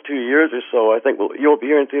 2 years or so, I think you won't be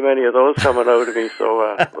hearing too many of those coming out of me.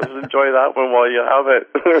 So let's enjoy that one while you have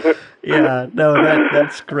it. Yeah, no,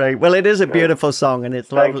 that's great. Well, it is a beautiful song, and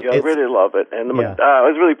it's lovely. Thank you. I really love it, and I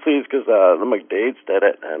was really pleased because the McDades did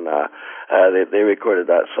it, and they recorded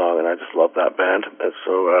that song, and I just love that band, and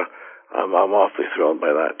so I'm awfully thrilled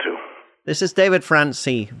by that too. This is David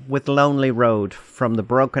Francie with Lonely Road from The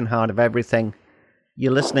Broken Heart of Everything.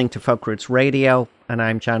 You're listening to Folk Roots Radio, and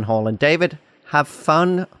I'm Jan Hall. And David, have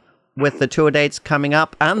fun with the tour dates coming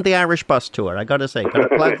up and the Irish Bus Tour. I got to say, got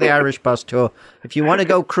to plug the Irish Bus Tour. If you want to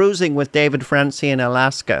go cruising with David Francie in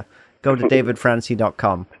Alaska, go to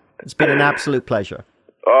davidfrancie.com. It's been an absolute pleasure.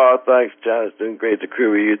 Oh, thanks, John. It's been great to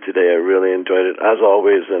crew with you today. I really enjoyed it, as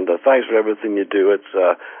always, and thanks for everything you do.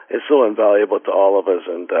 It's so invaluable to all of us,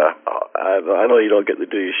 and I know you don't get the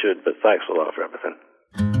due you should, but thanks a lot for everything.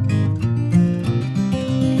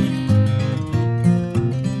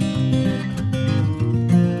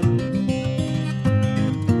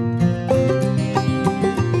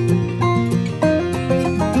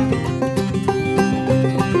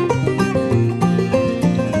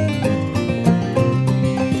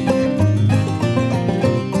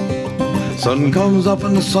 Sun comes up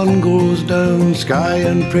and the sun goes down, sky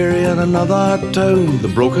and prairie and another town. The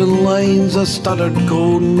broken lines, a stuttered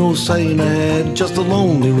code, no sign ahead, just a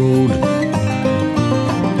lonely road.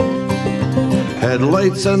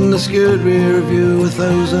 Headlights and the skewed rear view,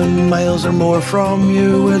 1,000 miles or more from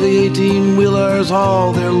you, where the 18-wheelers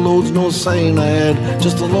haul their loads, no sign ahead,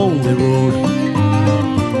 just a lonely road.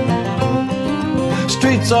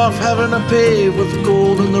 Streets of heaven are paved with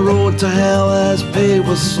gold, and the road to hell is paved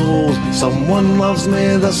with souls. Someone loves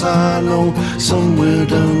me, this I know, somewhere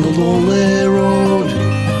down the lonely road.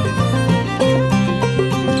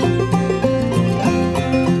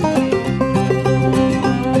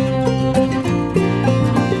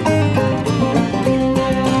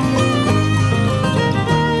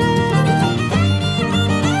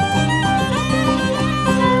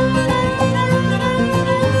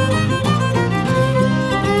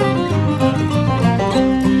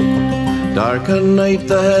 Dark at night,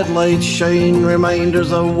 the headlights shine,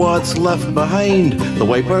 reminders of what's left behind. The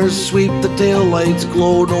wipers sweep, the taillights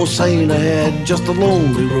glow, no sign ahead, just a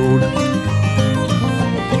lonely road.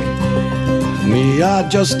 Me, I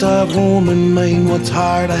just have home in mind, what's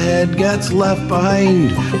hard ahead gets left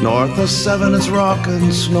behind. North of 7, it's rock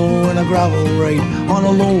and snow and a gravel ride on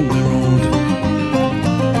a lonely road.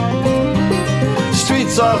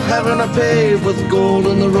 Streets of heaven are paved with gold,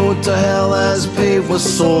 and the road to hell is paved with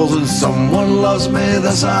souls. And someone loves me,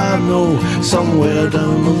 this I know, somewhere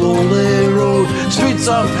down the lonely road. Streets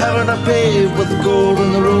of heaven are paved with gold,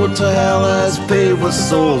 and the road to hell is paved with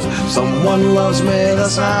souls. Someone loves me,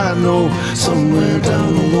 this I know, somewhere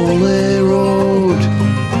down the lonely road.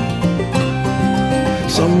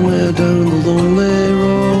 Somewhere down the lonely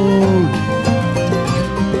road.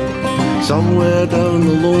 Somewhere down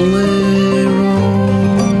the lonely road.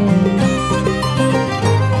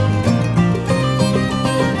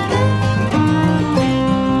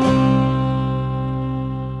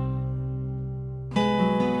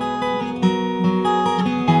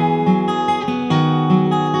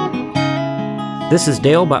 This is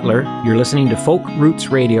Dale Butler. You're listening to Folk Roots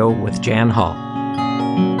Radio with Jan Hall.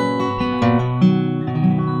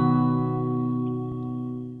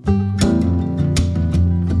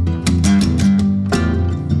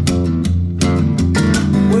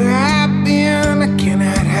 Where I've been, I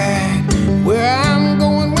cannot hide. Where I'm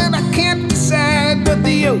going, when I can't decide. But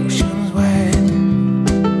the ocean's wide.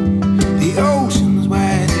 The ocean's wide.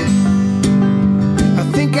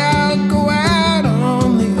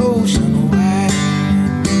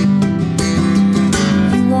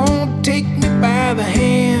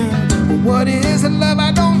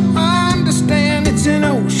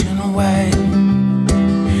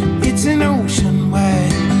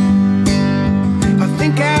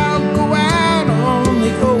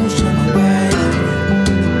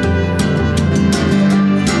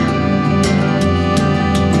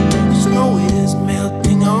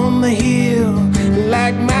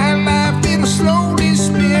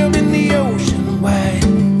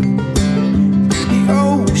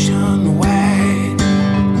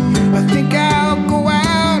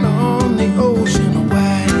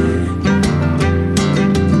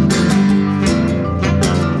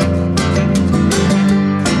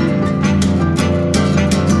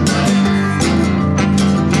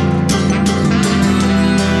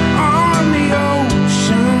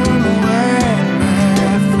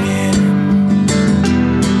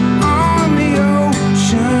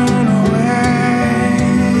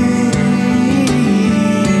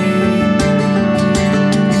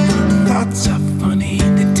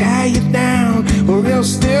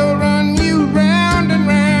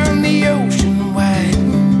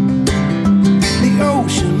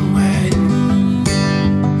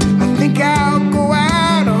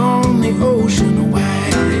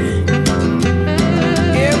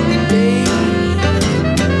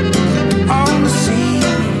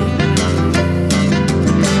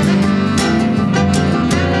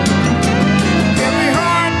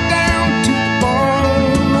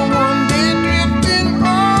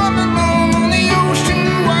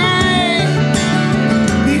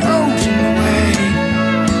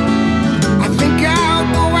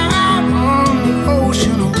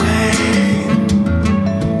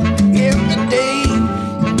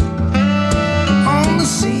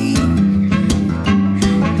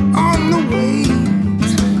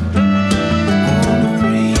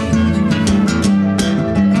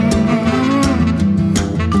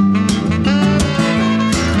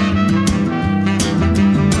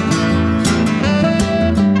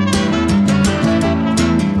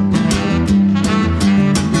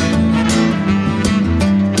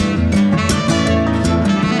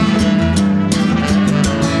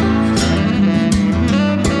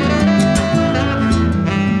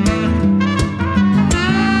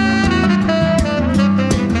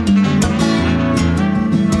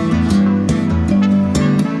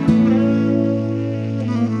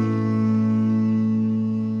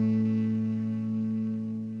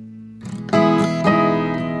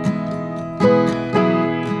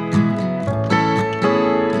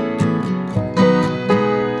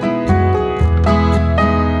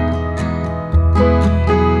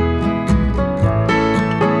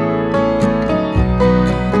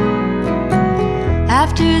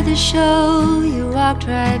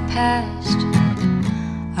 right past,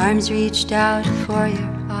 arms reached out for your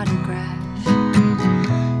autograph.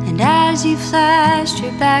 And as you flashed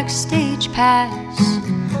your backstage pass,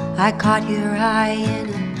 I caught your eye in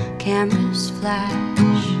a camera's flash.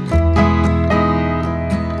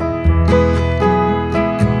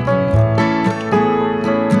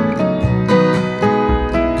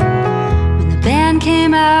 When the band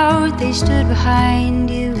came out, they stood behind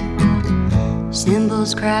you.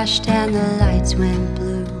 Cymbals crashed and the lights went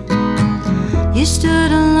blue. You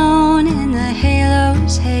stood alone in the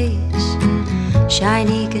halo's haze.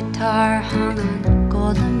 Shiny guitar hung on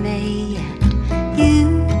gold lame,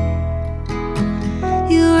 and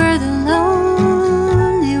you were the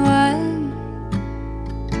lonely one.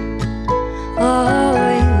 Oh,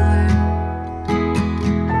 you were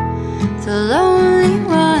the lonely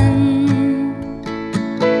one.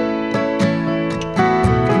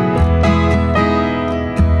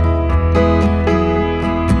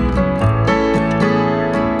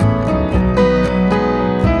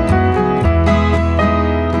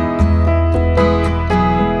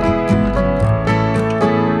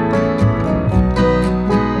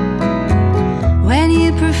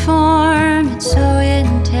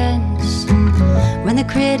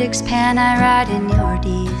 Critics pan, I ride in your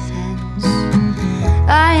defense.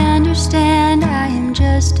 I understand, I am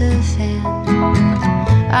just a fan.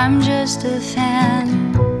 I'm just a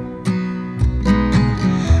fan.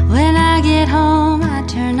 When I get home, I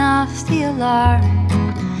turn off the alarm.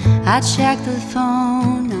 I check the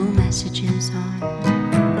phone, no messages on.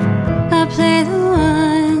 I play the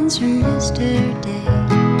ones from yesterday.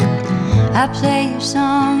 I play your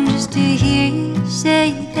song just to hear you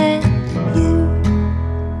say that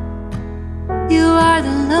you are the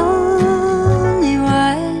lonely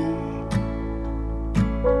one.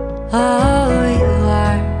 Oh, you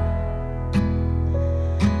are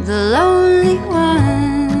the lonely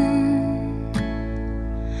one.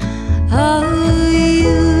 Oh,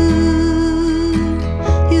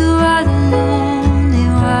 you are the lonely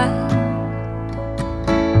one.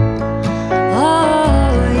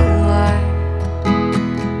 Oh, you are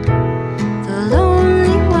the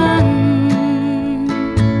lonely one.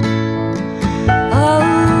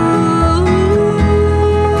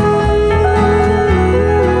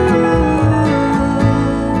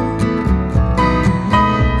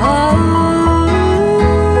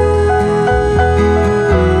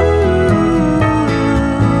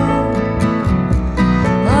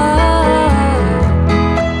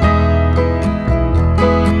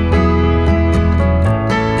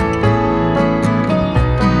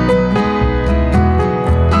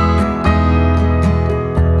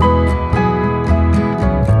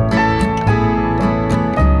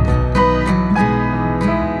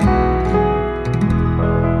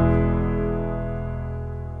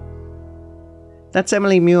 That's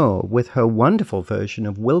Emily Muir with her wonderful version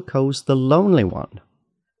of Wilco's The Lonely One.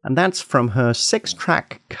 And that's from her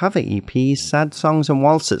 6-track cover EP, Sad Songs and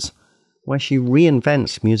Waltzes, where she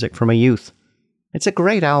reinvents music from her youth. It's a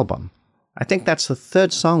great album. I think that's the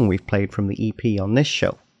 3rd song we've played from the EP on this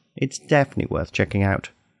show. It's definitely worth checking out.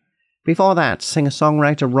 Before that,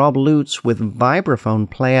 singer-songwriter Rob Lutz with vibraphone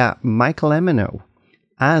player Michael Emino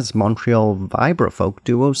as Montreal vibrafolk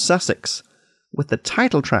duo Sussex, with the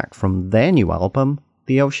title track from their new album,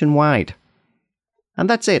 The Ocean Wide. And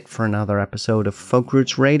that's it for another episode of Folk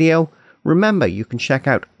Roots Radio. Remember, you can check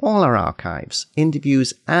out all our archives,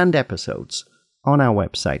 interviews and episodes on our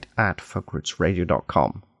website at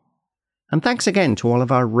folkrootsradio.com. And thanks again to all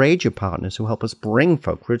of our radio partners who help us bring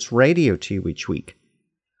Folk Roots Radio to you each week.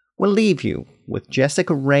 We'll leave you with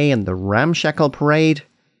Jessica Ray and the Ramshackle Parade,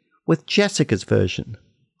 with Jessica's version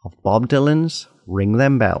of Bob Dylan's Ring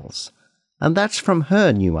Them Bells. And that's from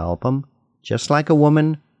her new album, Just Like a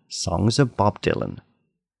Woman, Songs of Bob Dylan.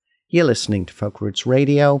 You're listening to Folk Roots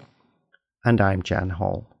Radio, and I'm Jan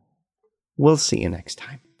Hall. We'll see you next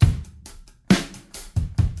time.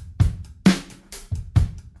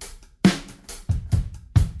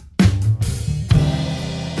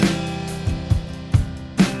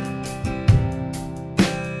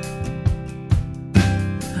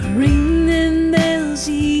 Ring them bells,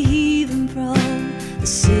 ye heathen, from the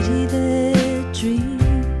city that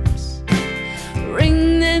dreams.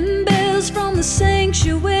 Ring them bells from the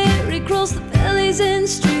sanctuary, across the valleys and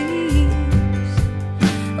streams.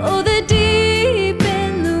 Oh, they're deep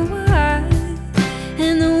in the wide,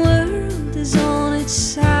 and the world is on its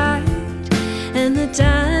side, and the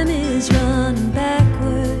time is running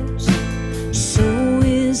backwards, so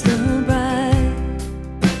is the bride.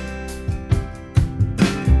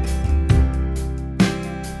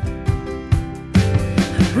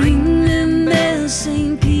 Ring them bells,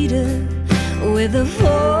 St. Peter, with a voice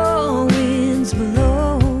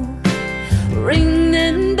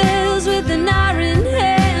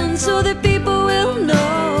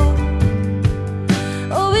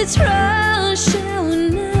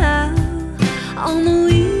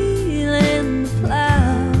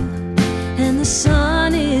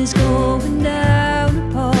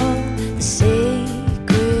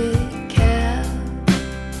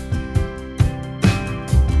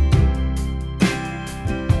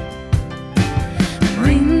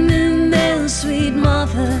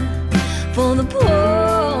for the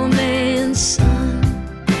poor man's son.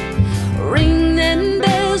 Ring them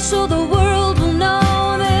bells so the world will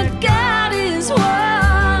know that God is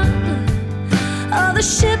one. Oh, the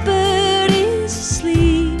shepherd is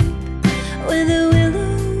asleep where the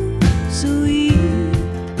willows weep,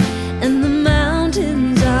 and the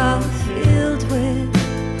mountains are filled with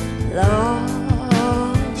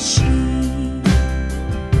lost sheep.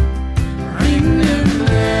 Ring them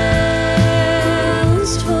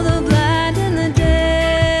bells for the blind and the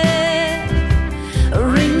dead.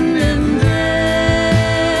 Ring them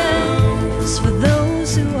bells for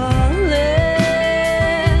those who are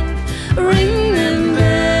left. Ring them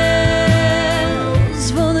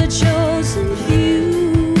bells for the chosen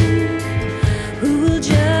few who will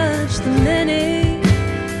judge the many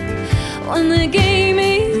when the game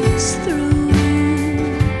is through.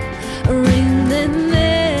 Ring them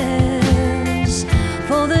bells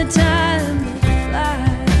for the time that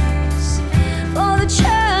flies, for the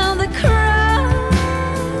child that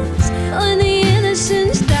cries when the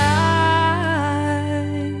innocence dies.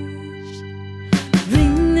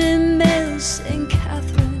 Ring them bells, St.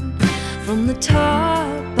 Catherine, from the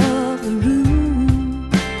top of the room.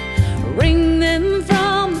 Ring them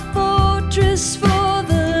from the fortress for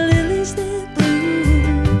the lilies that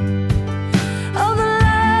bloom. Oh, the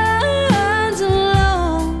lines are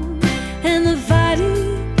long and the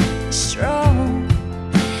fighting is strong,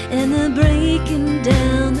 and they're breaking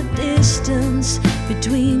down the distance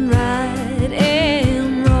between right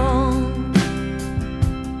and wrong.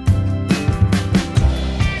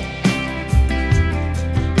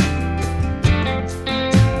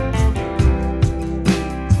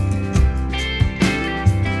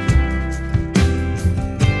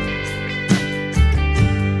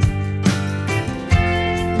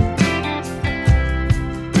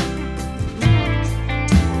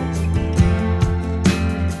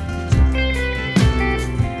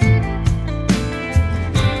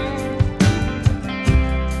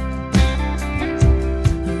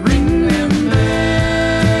 Ring them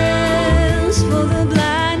bells for the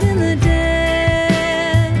blind and the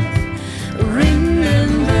deaf. Ring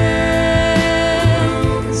them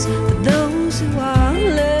bells for those who are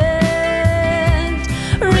left.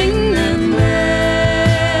 Ring them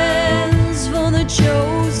bells for the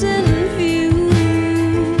chosen few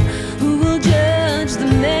who will judge the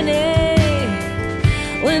many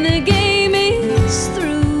when the game is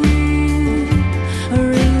through.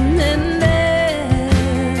 Ring them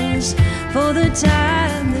bells for the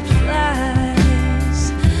time that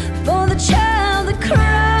flies, for the child that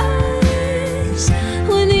cries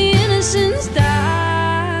when the innocence dies.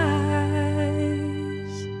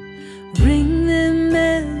 Ring them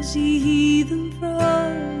bells, ye heathen,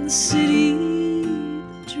 from the city of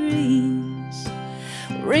dreams.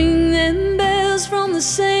 Ring them bells from the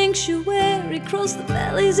sanctuary, across the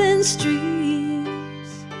valleys and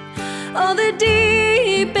streams. Oh, they're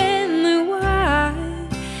deep and they're wide,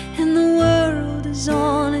 and the world is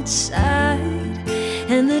on its side,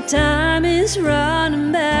 and the time is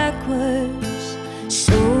running backwards.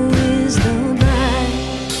 So is the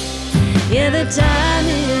bride. Yeah, the time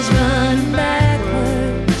is running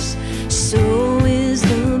backwards. So is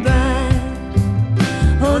the bride.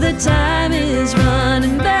 Oh, the time is running